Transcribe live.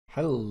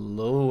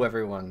Hello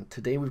everyone,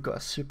 today we've got a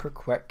super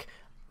quick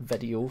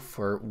video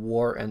for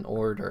War in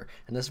Order.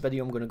 In this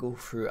video I'm going to go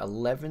through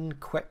 11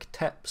 quick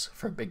tips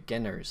for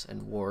beginners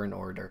in War in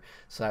Order.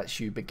 So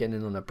that's you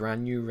beginning on a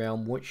brand new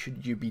realm. What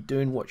should you be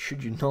doing, what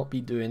should you not be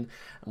doing,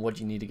 and what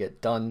do you need to get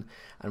done,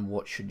 and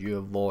what should you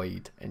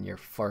avoid in your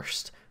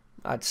first,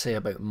 I'd say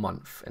about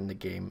month in the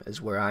game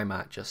is where I'm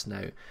at just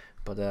now.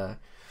 But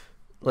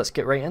let's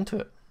get right into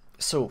it.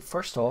 So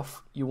first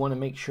off, you want to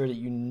make sure that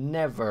you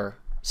never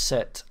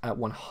sit at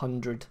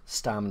 100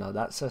 stamina.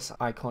 That's this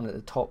icon at the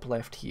top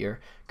left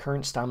here.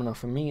 Current stamina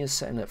for me is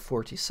sitting at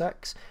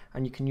 46,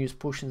 and you can use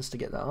potions to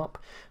get that up,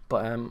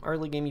 but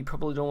early game you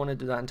probably don't want to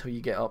do that until you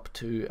get up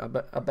to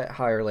a bit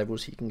higher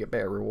levels so you can get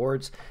better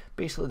rewards.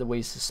 Basically the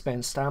ways to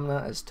spend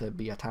stamina is to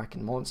be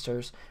attacking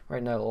monsters.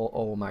 Right now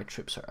all my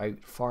troops are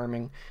out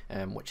farming,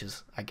 which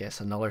is I guess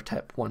another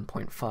tip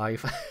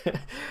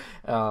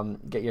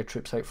 1.5. Get your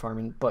troops out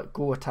farming, but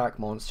go attack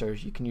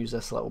monsters. You can use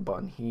this little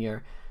button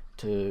here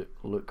to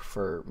look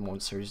for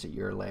monsters at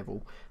your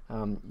level.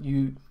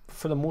 You,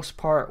 for the most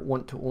part,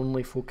 want to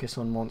only focus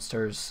on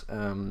monsters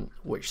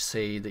which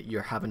say that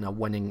you're having a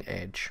winning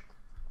edge.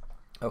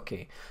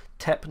 Okay,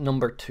 tip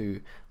number 2,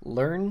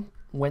 learn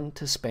when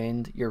to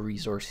spend your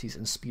resources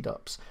and speed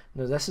ups.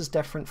 Now this is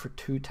different for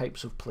two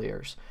types of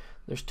players.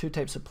 There's two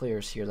types of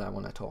players here that I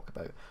want to talk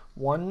about.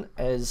 One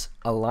is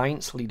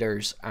alliance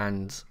leaders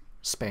and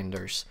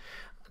spenders.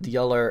 The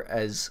other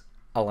is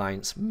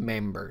alliance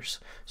members.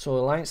 So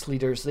alliance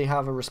leaders, they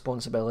have a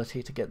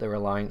responsibility to get their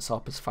alliance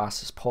up as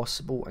fast as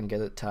possible and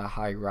get it to a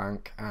high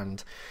rank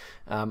and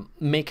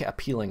make it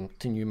appealing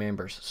to new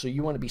members. So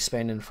you want to be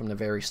spending from the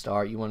very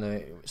start. You want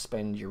to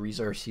spend your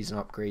resources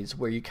and upgrades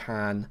where you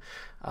can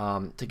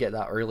to get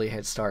that early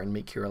head start and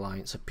make your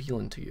alliance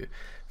appealing to you.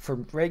 For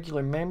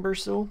regular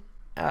members though,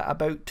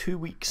 about 2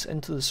 weeks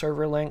into the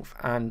server length,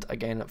 and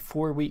again at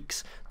 4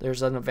 weeks,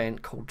 there's an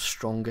event called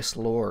Strongest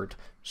Lord.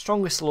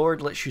 Strongest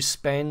Lord lets you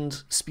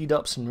spend speed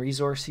ups and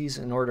resources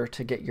in order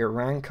to get your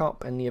rank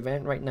up in the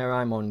event. Right now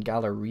I'm on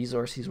Gather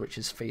Resources, which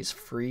is phase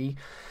 3,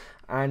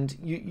 and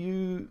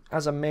you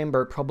as a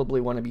member probably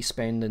want to be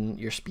spending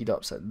your speed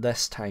ups at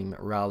this time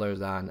rather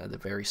than at the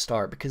very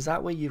start, because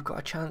that way you've got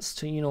a chance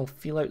to, you know,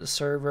 feel out the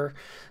server,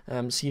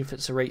 see if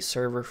it's the right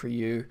server for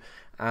you,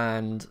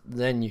 and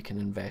then you can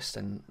invest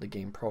in the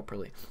game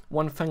properly.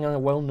 One thing I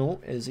will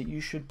note is that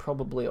you should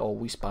probably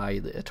always buy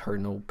the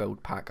Eternal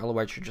Build Pack,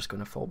 otherwise you're just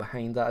going to fall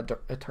behind. That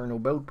Eternal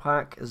Build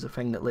Pack is the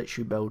thing that lets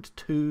you build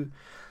 2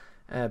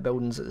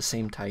 buildings at the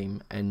same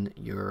time in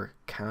your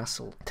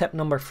castle. Tip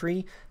number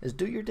 3 is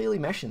do your daily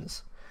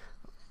missions.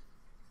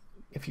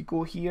 If you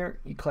go here,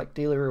 you click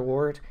daily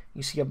reward,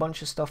 you see a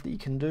bunch of stuff that you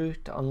can do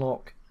to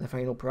unlock the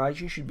final prize.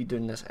 You should be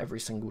doing this every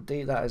single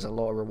day. That is a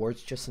lot of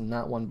rewards just in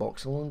that one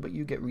box alone, but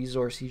you get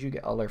resources, you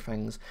get other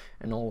things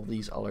in all of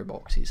these other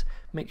boxes.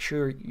 Make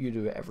sure you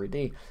do it every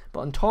day.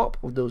 But on top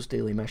of those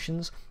daily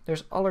missions,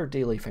 there's other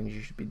daily things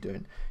you should be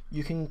doing.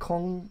 You can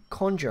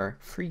conjure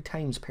 3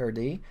 times per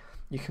day.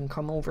 You can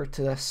come over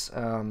to this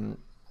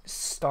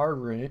star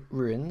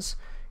ruins,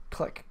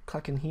 click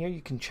in here,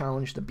 you can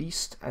challenge the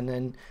beast, and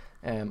then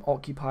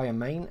occupy a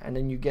mine, and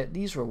then you get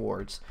these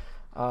rewards.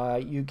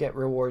 You get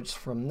rewards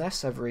from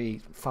this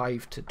every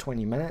 5 to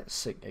 20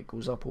 minutes. It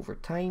goes up over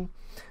time,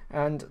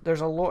 and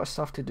there's a lot of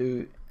stuff to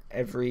do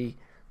every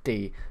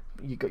day.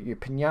 You've got your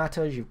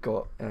pinatas, you've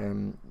got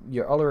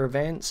your other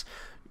events.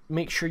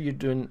 Make sure you're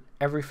doing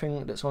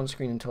everything that's on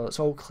screen until it's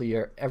all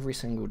clear every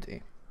single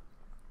day.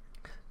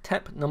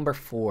 Tip number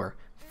 4,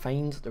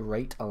 find the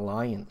right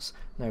alliance.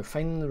 Now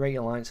finding the right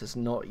alliance is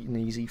not an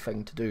easy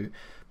thing to do,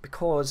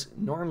 because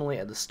normally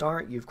at the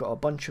start you've got a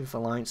bunch of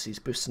alliances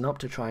boosting up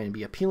to try and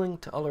be appealing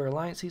to other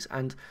alliances,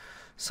 and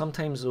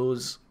sometimes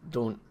those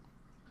don't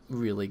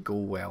really go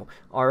well.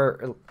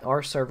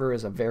 Our server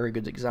is a very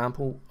good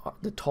example.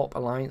 The top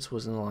alliance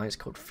was an alliance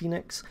called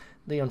Phoenix.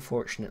 They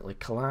unfortunately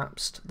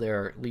collapsed.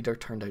 Their leader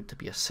turned out to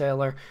be a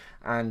seller,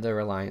 and their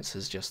alliance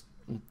is just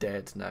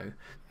dead now.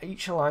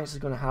 Each alliance is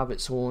going to have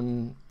its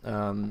own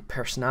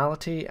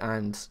personality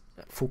and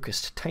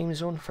focused time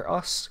zone. For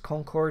us,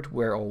 Concord,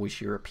 we're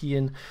always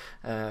European.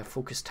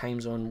 Focused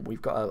time zone,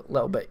 we've got a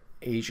little bit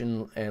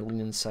Asian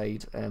leaning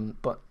side,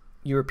 but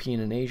European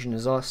and Asian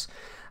is us.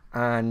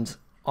 And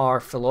our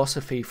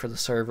philosophy for the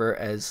server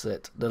is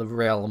that the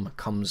realm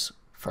comes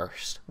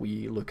first.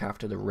 We look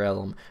after the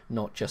realm,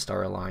 not just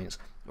our alliance.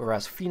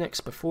 Whereas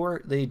Phoenix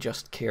before, they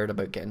just cared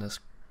about getting us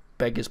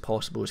big as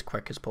possible, as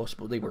quick as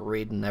possible. They were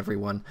raiding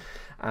everyone,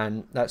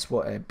 and that's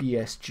what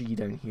BSG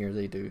down here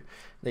they do.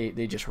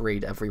 They just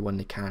raid everyone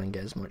they can and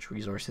get as much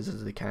resources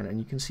as they can, and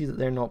you can see that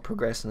they're not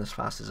progressing as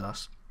fast as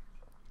us.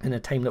 In a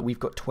time that we've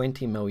got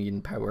 20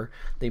 million power,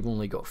 they've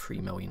only got 3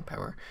 million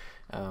power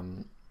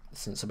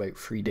since about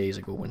 3 days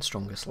ago when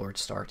Strongest Lord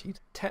started.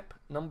 Tip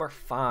number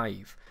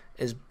 5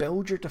 is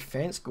build your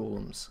defense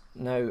golems.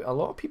 Now a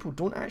lot of people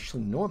don't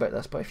actually know about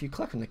this, but if you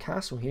click on the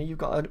castle here, you've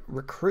got a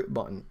recruit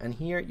button, and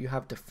here you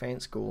have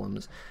defense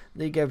golems.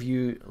 They give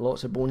you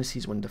lots of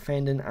bonuses when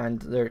defending,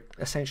 and they're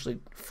essentially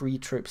free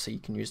troops that you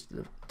can use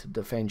to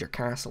defend your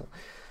castle.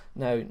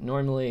 Now,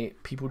 normally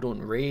people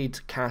don't raid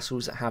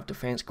castles that have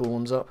defense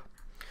golems up.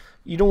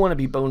 You don't want to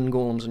be building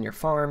golems on your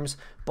farms,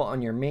 but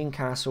on your main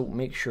castle,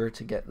 make sure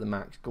to get the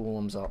max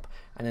golems up,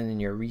 and then in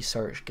your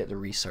research, get the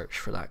research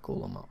for that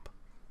golem up.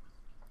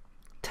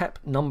 Tip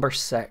number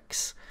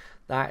 6,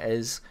 that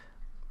is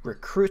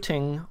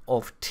recruiting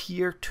of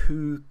tier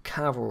 2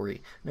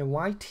 cavalry. Now,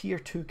 why tier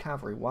 2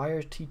 cavalry? Why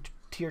are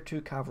tier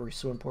 2 cavalry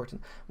so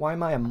important? Why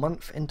am I a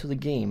month into the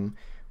game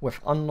with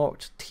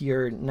unlocked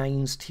tier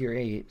 9s, tier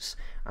 8s,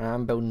 and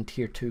I'm building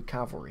tier 2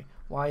 cavalry?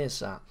 Why is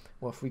that?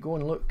 Well, if we go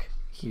and look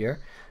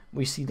here,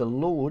 we see the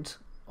load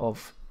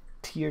of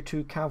tier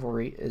 2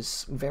 cavalry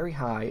is very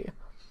high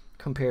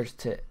compared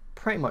to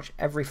pretty much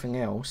everything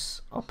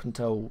else up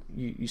until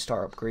you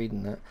start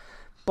upgrading it.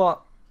 But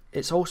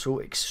it's also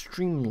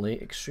extremely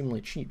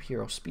cheap.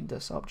 Here, I'll speed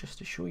this up just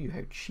to show you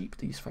how cheap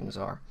these things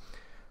are.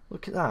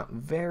 Look at that,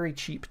 very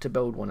cheap to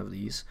build one of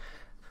these.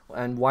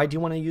 And why do you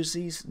want to use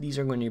these? These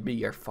are going to be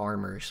your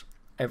farmers.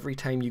 Every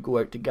time you go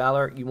out to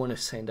gather, you want to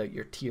send out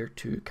your tier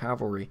 2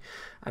 cavalry,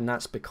 and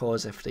that's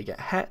because if they get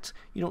hit,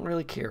 you don't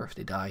really care if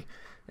they die.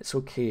 It's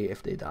okay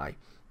if they die.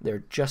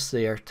 They're just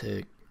there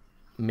to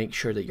make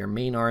sure that your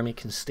main army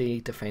can stay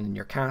defending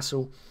your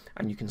castle,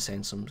 and you can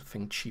send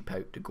something cheap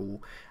out to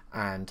go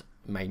and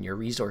mine your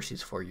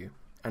resources for you.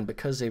 And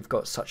because they've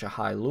got such a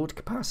high load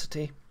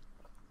capacity,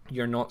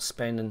 you're not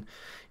spending...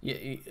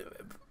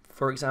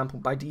 For example,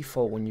 by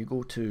default, when you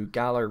go to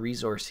gather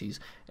resources,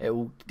 it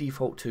will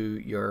default to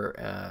your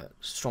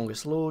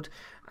strongest load,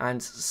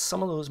 and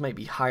some of those might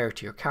be higher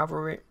to your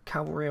cavalry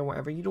or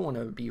whatever. You don't want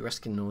to be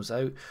risking those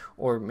out.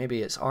 Or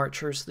maybe it's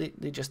archers,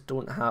 they just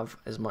don't have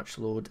as much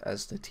load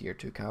as the tier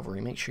 2 cavalry.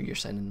 Make sure you're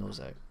sending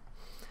those out.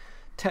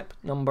 Tip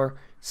number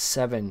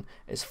 7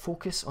 is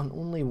focus on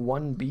only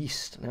one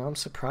beast. Now, I'm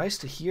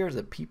surprised to hear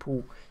that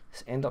people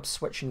end up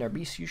switching their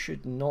beasts. You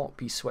should not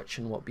be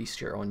switching what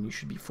beast you're on. You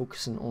should be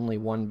focusing only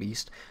one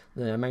beast.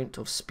 The amount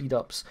of speed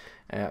ups,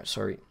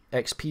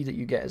 XP that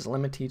you get is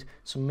limited,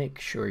 so make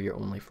sure you're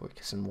only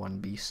focusing one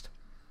beast.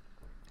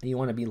 You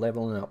want to be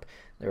leveling up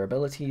their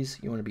abilities.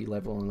 You want to be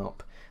leveling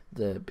up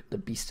the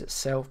beast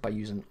itself by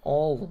using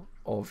all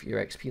of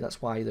your XP.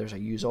 That's why there's a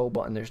use all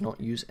button. There's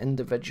not use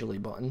individually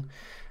button.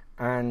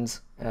 And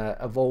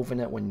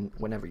evolving it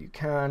whenever you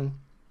can.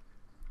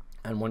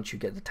 And once you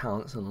get the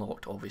talents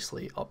unlocked,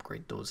 obviously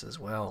upgrade those as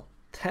well.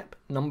 Tip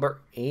number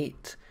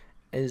 8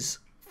 is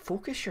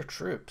focus your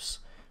troops.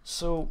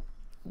 So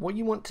what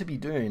you want to be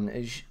doing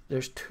is,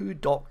 there's 2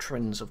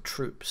 doctrines of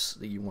troops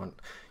that you want.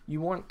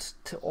 You want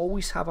to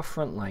always have a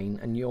front line,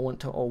 and you want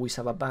to always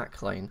have a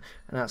back line,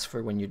 and that's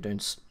for when you're doing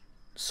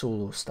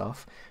solo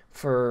stuff.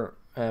 For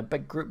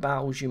big group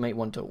battles, you might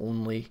want to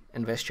only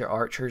invest your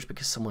archers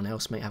because someone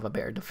else might have a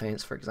better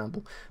defense, for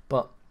example.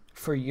 But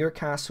for your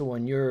castle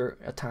and your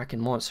attacking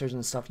monsters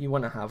and stuff, you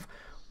want to have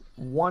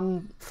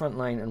one front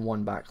line and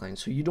one back line.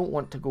 So you don't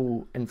want to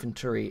go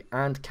infantry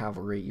and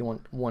cavalry, you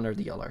want one or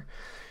the other.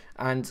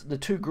 And the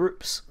 2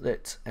 groups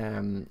that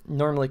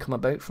normally come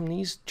about from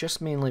these, just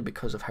mainly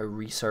because of how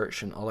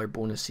research and other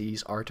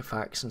bonuses,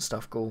 artifacts and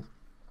stuff go,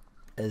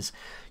 is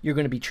you're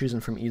going to be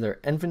choosing from either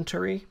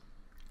infantry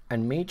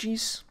and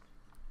mages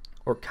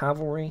or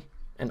cavalry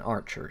and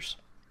archers.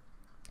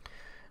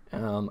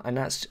 And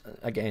that's,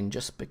 again,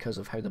 just because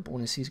of how the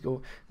bonuses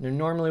go. Now,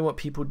 normally what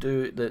people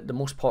do, the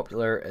most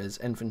popular is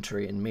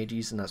infantry and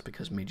mages, and that's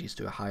because mages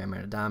do a high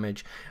amount of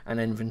damage, and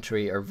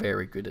infantry are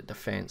very good at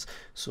defense,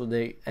 so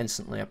they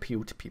instantly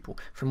appeal to people.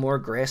 For more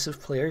aggressive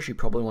players, you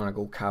probably want to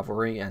go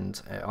cavalry and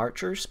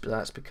archers, but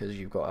that's because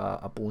you've got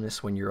a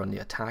bonus when you're on the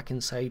attacking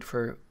side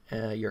for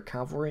your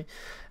cavalry.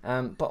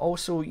 But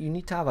also you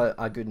need to have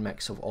a good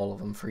mix of all of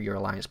them for your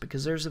alliance,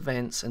 because there's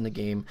events in the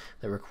game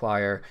that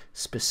require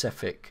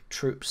specific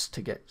troops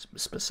to get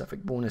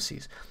specific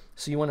bonuses,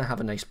 so you want to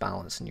have a nice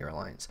balance in your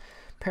alliance.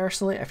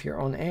 Personally, if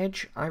you're on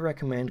edge, I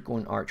recommend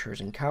going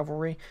archers and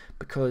cavalry,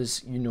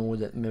 because you know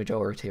that the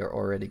majority are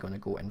already going to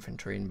go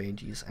infantry and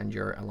mages, and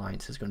your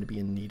alliance is going to be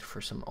in need for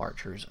some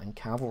archers and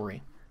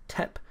cavalry.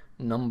 Tip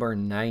number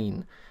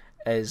 9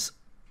 is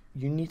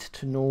you need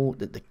to know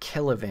that the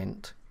kill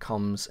event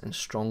comes in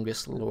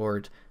Strongest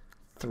Lord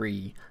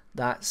 3.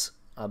 That's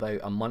about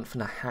a month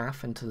and a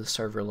half into the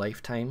server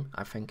lifetime.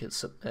 I think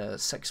it's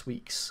 6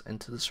 weeks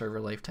into the server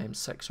lifetime,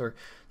 6 to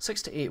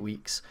 8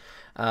 weeks,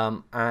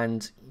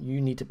 and you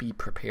need to be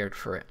prepared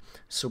for it.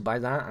 So by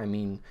that I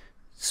mean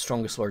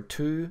Strongest Lord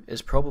 2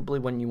 is probably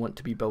when you want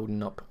to be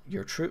building up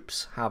your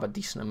troops, have a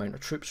decent amount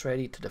of troops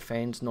ready to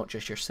defend not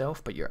just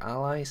yourself but your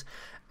allies.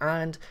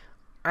 And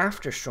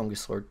after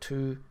Strongest Lord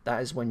 2, that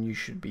is when you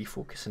should be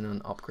focusing on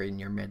upgrading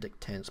your medic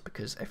tents,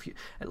 because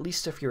at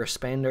least if you're a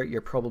spender,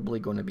 you're probably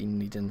going to be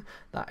needing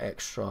that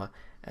extra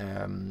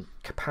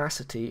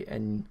capacity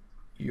in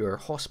your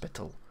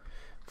hospital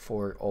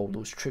for all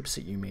those troops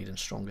that you made in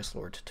Strongest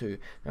Lord 2.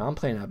 Now, I'm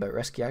playing it a bit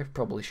risky. I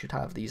probably should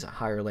have these at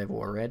higher level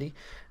already,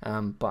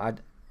 but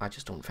I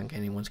just don't think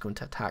anyone's going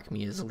to attack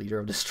me as the leader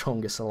of the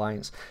strongest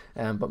alliance,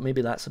 but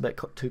maybe that's a bit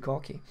too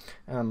cocky.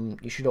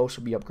 You should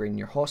also be upgrading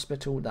your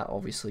hospital. That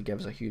obviously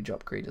gives a huge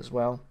upgrade as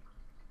well.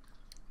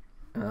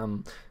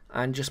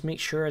 and just make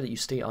sure that you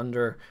stay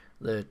under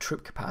the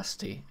troop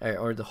capacity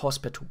or the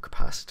hospital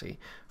capacity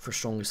for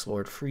Strongest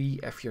Lord 3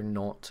 if you're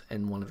not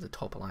in one of the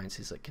top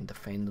alliances that can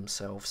defend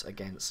themselves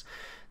against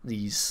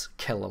these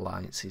kill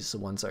alliances, the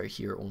ones that are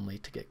here only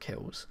to get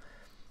kills.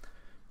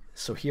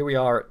 So here we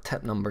are at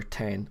tip number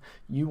 10.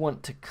 You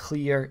want to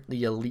clear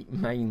the elite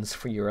mines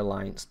for your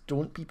alliance.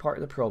 Don't be part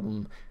of the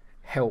problem.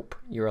 Help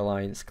your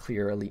alliance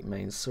clear elite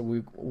mines. So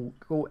we'll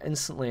go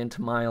instantly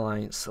into my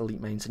alliance elite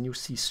mines, and you'll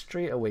see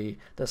straight away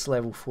this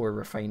level 4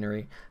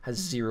 refinery has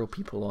 0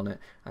 people on it,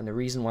 and the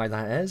reason why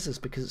that is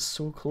because it's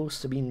so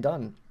close to being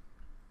done,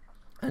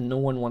 and no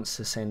one wants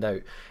to send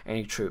out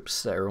any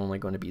troops that are only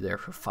going to be there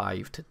for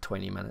 5 to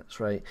 20 minutes,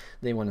 right?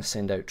 They want to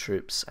send out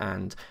troops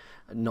and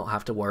not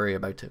have to worry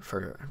about it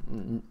for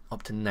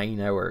up to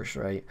 9 hours,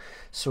 right?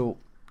 So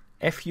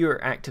if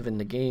you're active in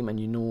the game and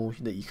you know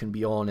that you can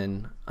be on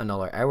in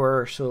another hour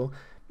or so,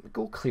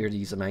 go clear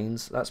these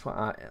mines. That's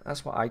what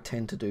I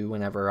tend to do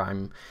whenever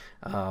I'm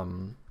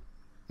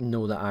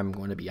know that I'm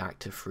going to be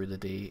active through the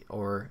day,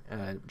 or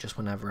just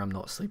whenever I'm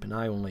not sleeping.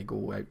 I only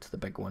go out to the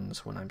big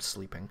ones when I'm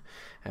sleeping.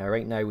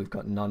 Right now we've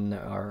got none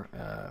that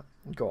are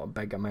got a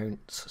big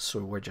amounts,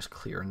 so we're just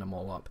clearing them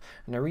all up.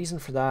 And the reason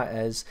for that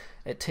is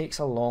it takes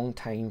a long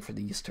time for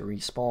these to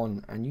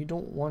respawn, and you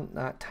don't want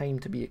that time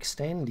to be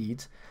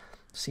extended.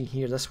 See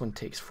here, this one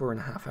takes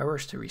 4.5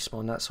 hours to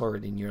respawn. That's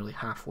already nearly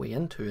halfway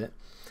into it.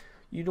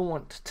 You don't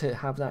want to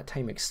have that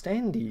time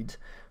extended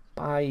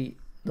by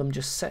them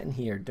just sitting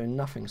here doing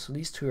nothing. So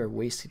these 2 are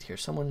wasted here.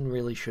 Someone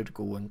really should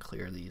go and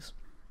clear these.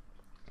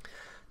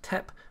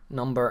 Tip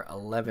number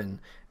 11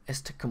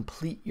 is to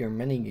complete your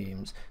mini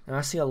games. And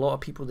I see a lot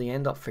of people, they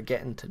end up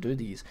forgetting to do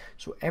these.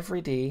 So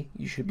every day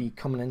you should be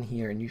coming in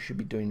here and you should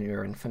be doing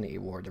your Infinity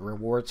War. The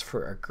rewards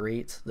for it are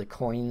great. The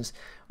coins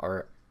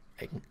are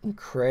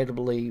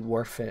incredibly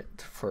worth it.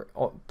 For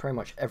pretty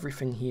much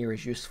everything here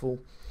is useful.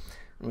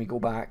 And we go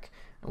back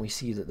and we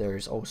see that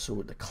there's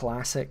also the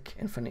classic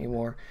Infinity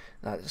War.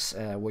 That's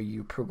where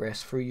you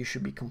progress through. You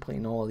should be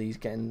completing all of these,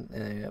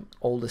 getting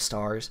all the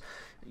stars.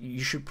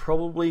 You should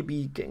probably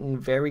be getting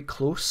very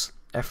close,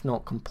 if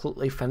not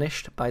completely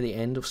finished, by the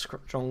end of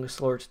Strongest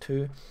Lord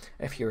 2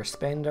 if you're a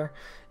spender.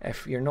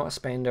 If you're not a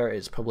spender,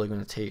 it's probably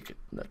going to take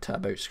to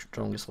about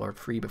Strongest Lord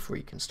 3 before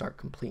you can start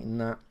completing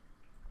that.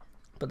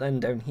 But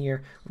then down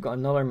here we've got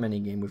another mini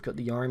game. We've got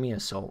the Army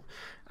Assault,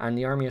 and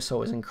the Army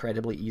Assault is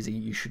incredibly easy.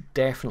 You should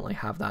definitely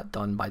have that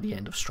done by the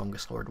end of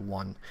Strongest Lord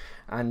 1,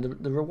 and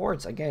the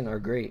rewards again are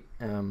great,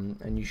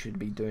 and you should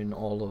be doing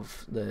all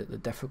of the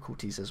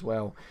difficulties as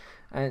well,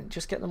 and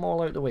just get them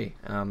all out of the way.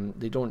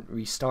 They don't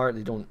restart,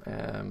 they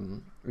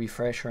don't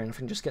refresh or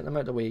anything. Just get them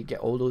out of the way, get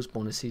all those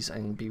bonuses,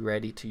 and be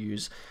ready to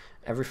use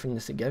everything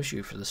that it gives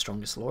you for the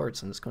Strongest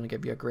Lords, and it's going to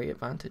give you a great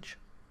advantage.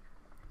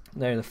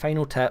 Now the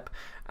final tip,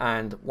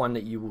 and one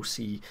that you will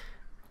see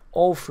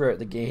all throughout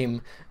the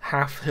game,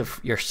 half of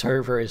your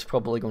server is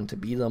probably going to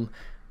be them: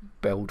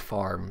 build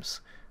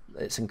farms.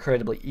 It's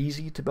incredibly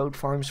easy to build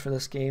farms for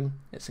this game.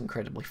 It's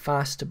incredibly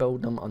fast to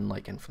build them,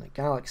 unlike Infinite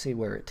Galaxy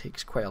where it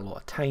takes quite a lot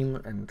of time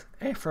and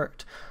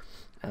effort.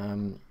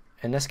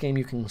 In this game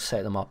you can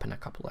set them up in a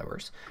couple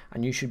hours,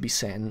 and you should be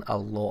setting a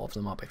lot of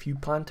them up. If you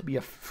plan to be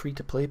a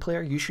free-to-play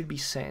player, you should be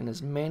setting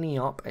as many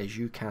up as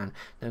you can.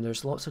 Now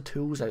there's lots of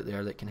tools out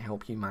there that can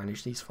help you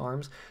manage these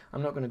farms.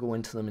 I'm not going to go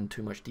into them in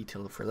too much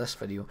detail for this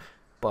video,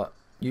 but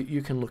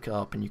you can look it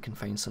up and you can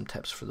find some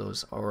tips for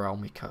those, or I'll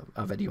make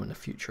a video in the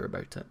future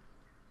about it.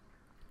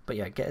 But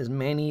yeah, get as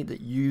many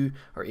that you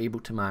are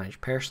able to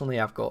manage. Personally,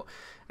 I've got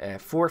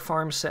 4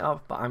 farms set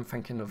up, but I'm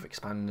thinking of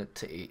expanding it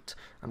to 8.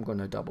 I'm going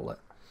to double it.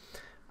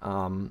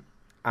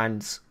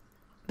 And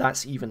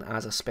that's even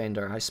as a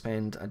spender. I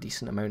spend a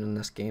decent amount in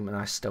this game and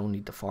I still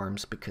need the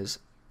farms because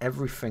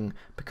everything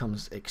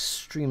becomes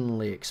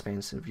extremely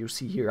expensive. You'll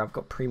see here I've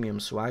got premium,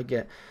 so I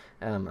get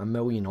 $1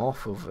 million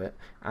off of it,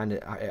 and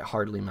it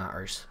hardly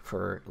matters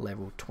for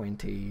level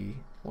 20,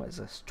 what is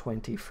this,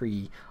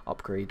 23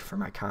 upgrade for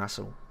my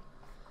castle.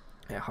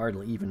 It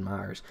hardly even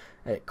matters.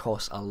 It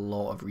costs a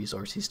lot of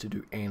resources to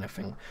do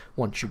anything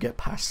once you get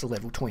past the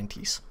level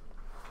 20s.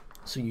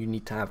 So you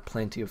need to have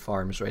plenty of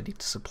farms ready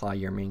to supply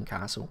your main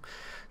castle.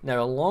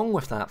 Now along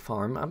with that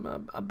farm,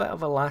 a bit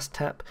of a last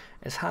tip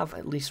is have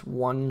at least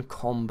 1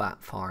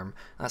 combat farm.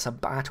 That's a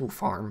battle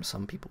farm,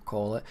 some people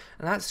call it,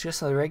 and that's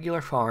just a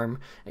regular farm,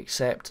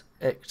 except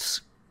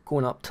it's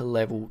going up to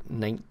level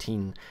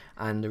 19,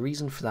 and the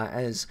reason for that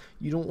is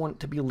you don't want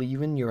to be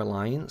leaving your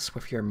alliance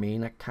with your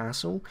main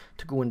castle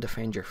to go and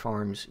defend your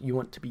farms. You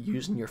want to be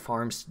using your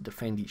farms to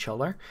defend each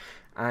other,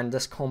 and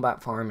this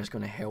combat farm is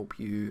going to help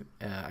you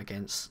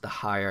against the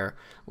higher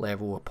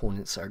level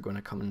opponents that are going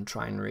to come and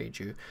try and raid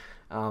you.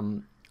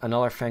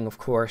 Another thing, of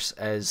course,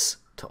 is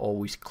to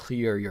always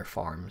clear your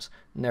farms.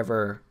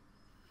 Never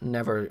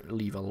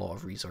leave a lot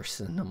of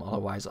resources in them,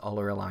 otherwise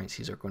other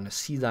alliances are going to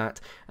see that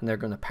and they're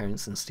going to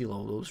pounce and steal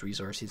all those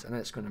resources, and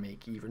it's going to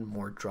make even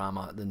more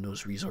drama than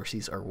those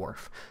resources are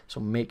worth. So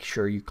make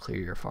sure you clear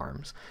your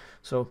farms.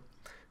 So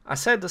I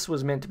said this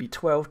was meant to be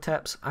 12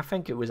 tips. I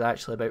think it was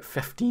actually about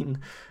 15.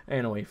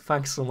 Anyway,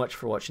 thanks so much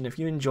for watching. If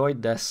you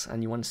enjoyed this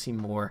and you want to see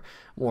more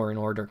War in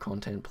Order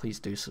content, please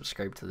do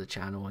subscribe to the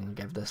channel and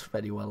give this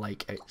video a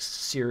like. It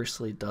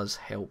seriously does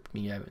help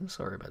me out, and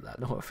sorry about that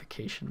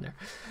notification there.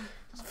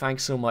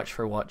 Thanks so much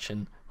for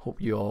watching. Hope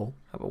you all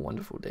have a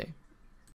wonderful day.